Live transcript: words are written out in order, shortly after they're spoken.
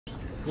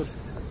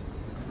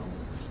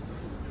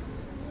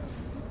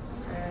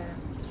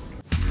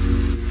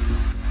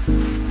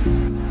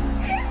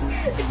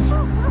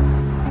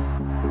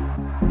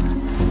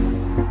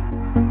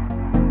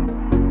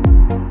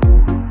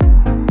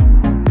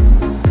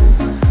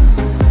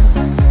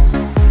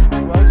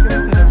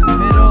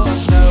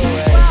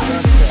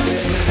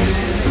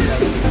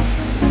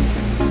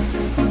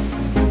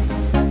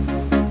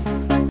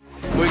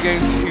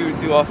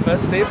Our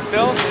first day of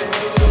filming.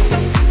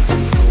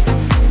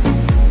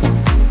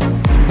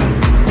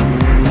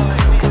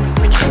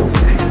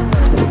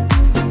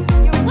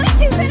 You're way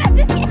too good at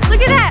this game.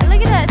 Look at that,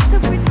 look at that, it's so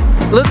pretty.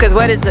 Lucas,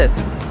 what is this?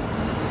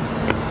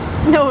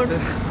 No.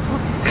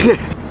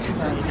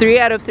 3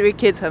 out of 3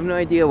 kids have no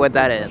idea what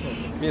that is.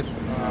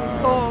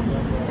 Oh,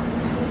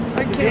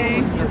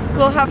 okay.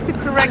 We'll have to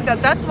correct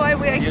that. That's why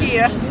we are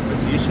here.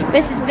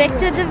 This is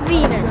Victor to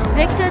Venus.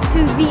 Victor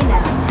to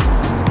Venus.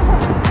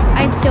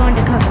 I'm so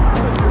undercover.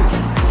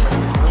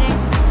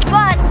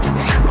 But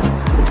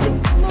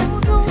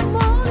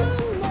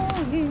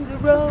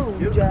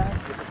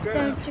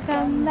don't you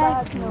come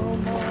back no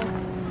more.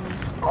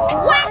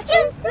 What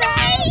you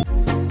say?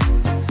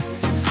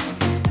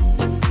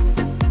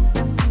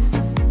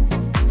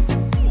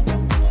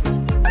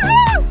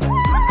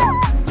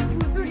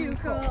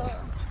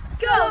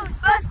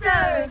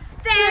 Ghostbusters!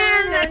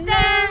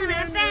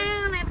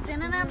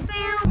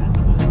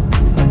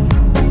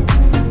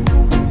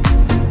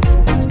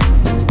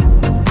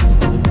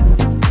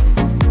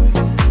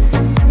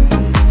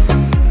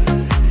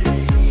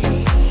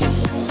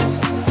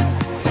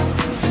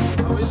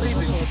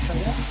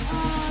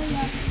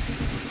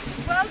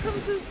 Welcome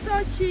to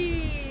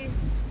Sochi!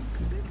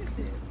 Look at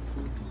this.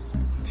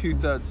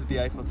 2/3 of the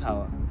Eiffel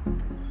Tower.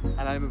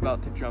 And I'm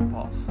about to jump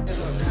off.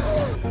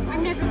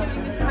 I'm never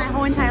doing this in my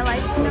whole entire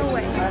life. No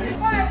way.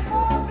 5,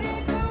 4,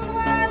 3, 2,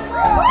 1.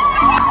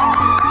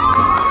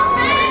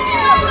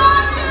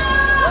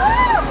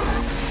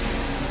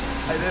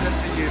 I did it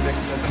for you,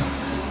 Victor.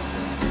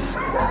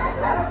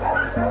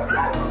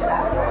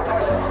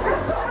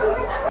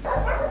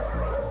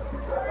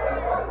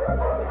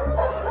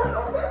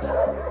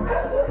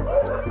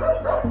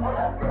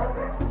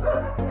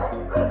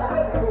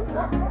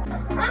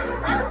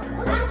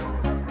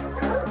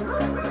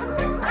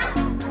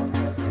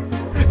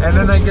 And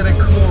then I get a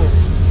call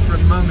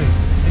from Mummy,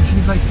 and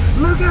she's like,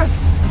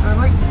 Lucas! And I'm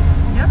like,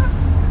 yeah?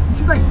 And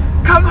she's like,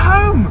 come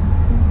home!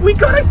 We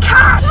got a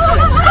cat!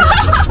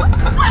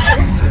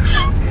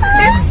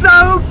 It's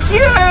so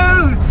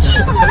cute!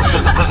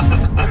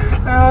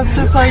 And I was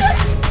just like,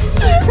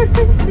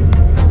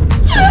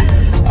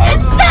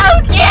 It's so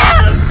cute!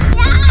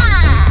 Yeah!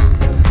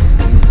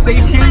 stay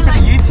tuned for the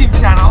YouTube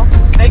channel.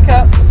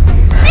 Makeup.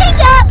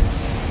 Makeup!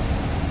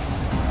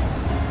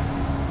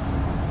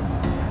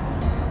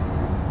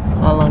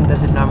 How long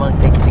does it normally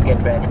take you to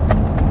get ready?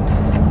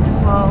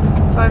 Well,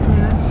 5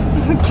 minutes.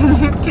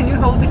 Can you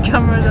hold the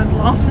camera that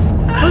long?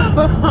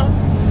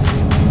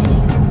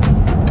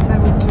 I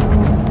would do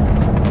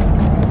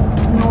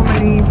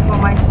normally for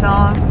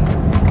myself,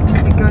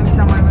 going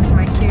somewhere with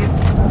my kids.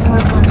 I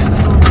want to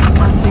put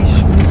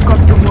foundation. It's got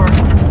to work.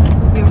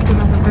 We have to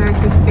have a very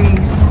good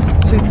base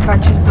so it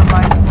catches the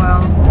light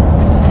well.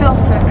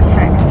 Filter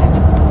effect.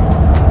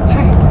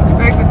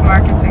 Very good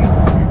marketing.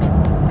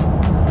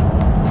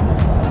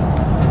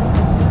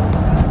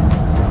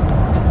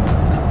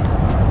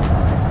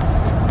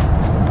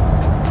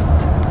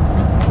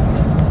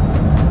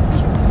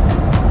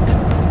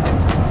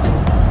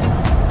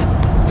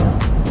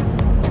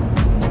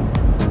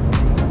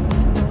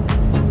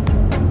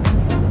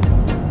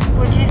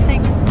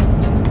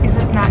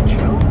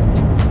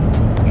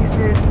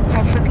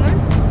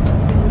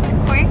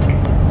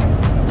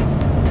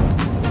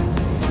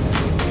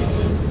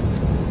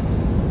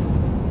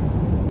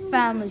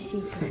 Family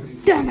secret.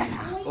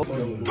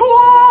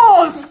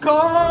 Tosca!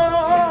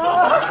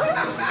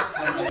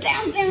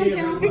 Down, down,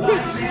 down.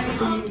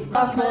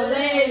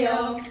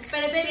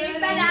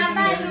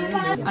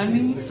 I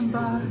need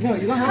somebody. No,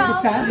 you don't have to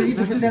sad. You need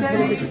to put that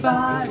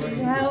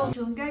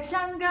Ljungqist,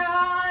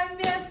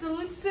 место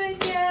лучше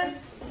нет.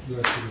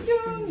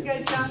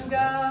 Ljungqist,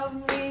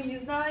 мы не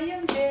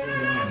знаем где.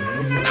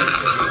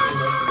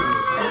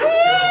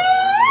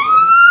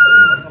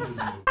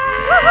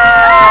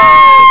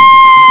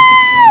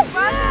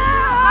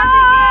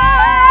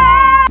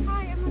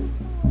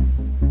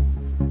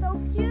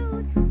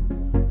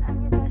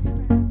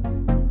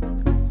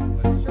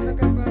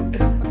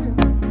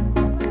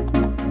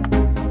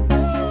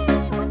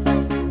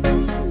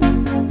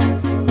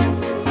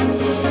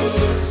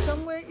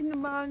 Somewhere in the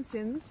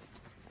mountains,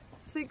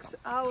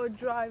 6-hour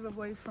drive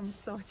away from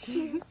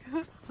Sochi.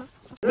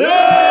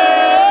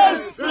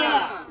 Yes! Yes,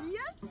 sir!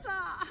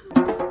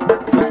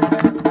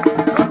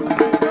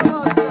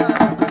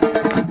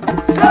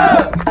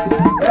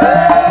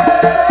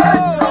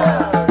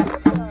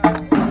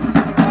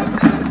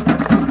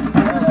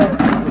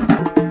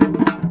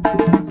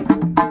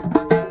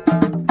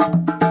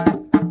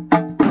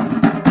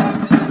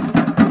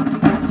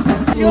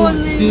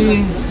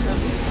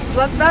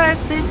 Золотая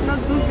цепь на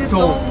дубе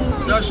дом.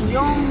 It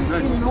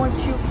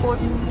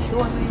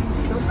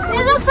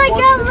looks like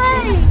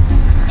LA.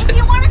 If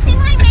you want to see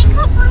my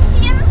makeup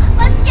routine,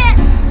 let's get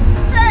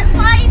to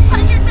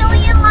 500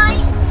 million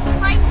likes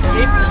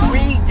tomorrow. If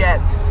we get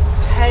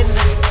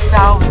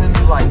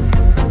 10,000 likes,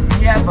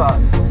 Neva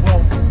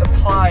will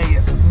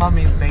apply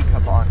Mummy's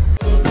makeup on.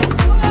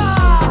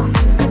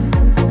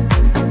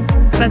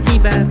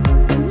 Спасибо.